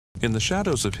In the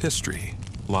shadows of history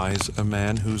lies a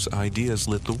man whose ideas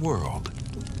lit the world,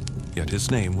 yet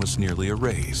his name was nearly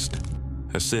erased.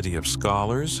 A city of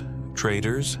scholars,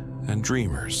 traders, and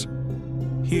dreamers.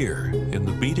 Here, in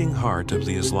the beating heart of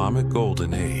the Islamic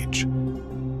Golden Age,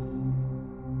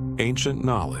 ancient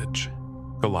knowledge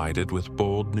collided with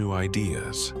bold new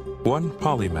ideas. One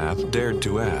polymath dared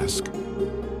to ask,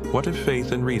 what if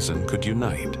faith and reason could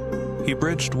unite? He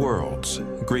bridged worlds,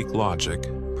 Greek logic,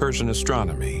 Persian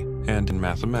astronomy, and in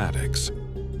mathematics,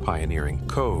 pioneering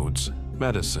codes,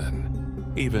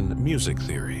 medicine, even music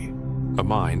theory, a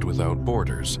mind without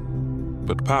borders.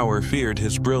 But power feared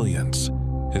his brilliance.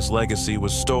 His legacy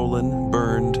was stolen,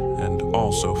 burned, and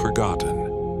also forgotten.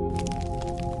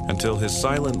 Until his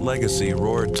silent legacy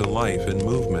roared to life in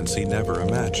movements he never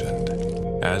imagined.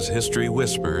 As history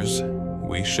whispers,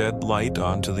 we shed light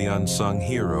onto the unsung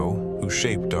hero who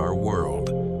shaped our world,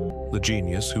 the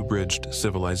genius who bridged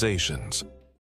civilizations.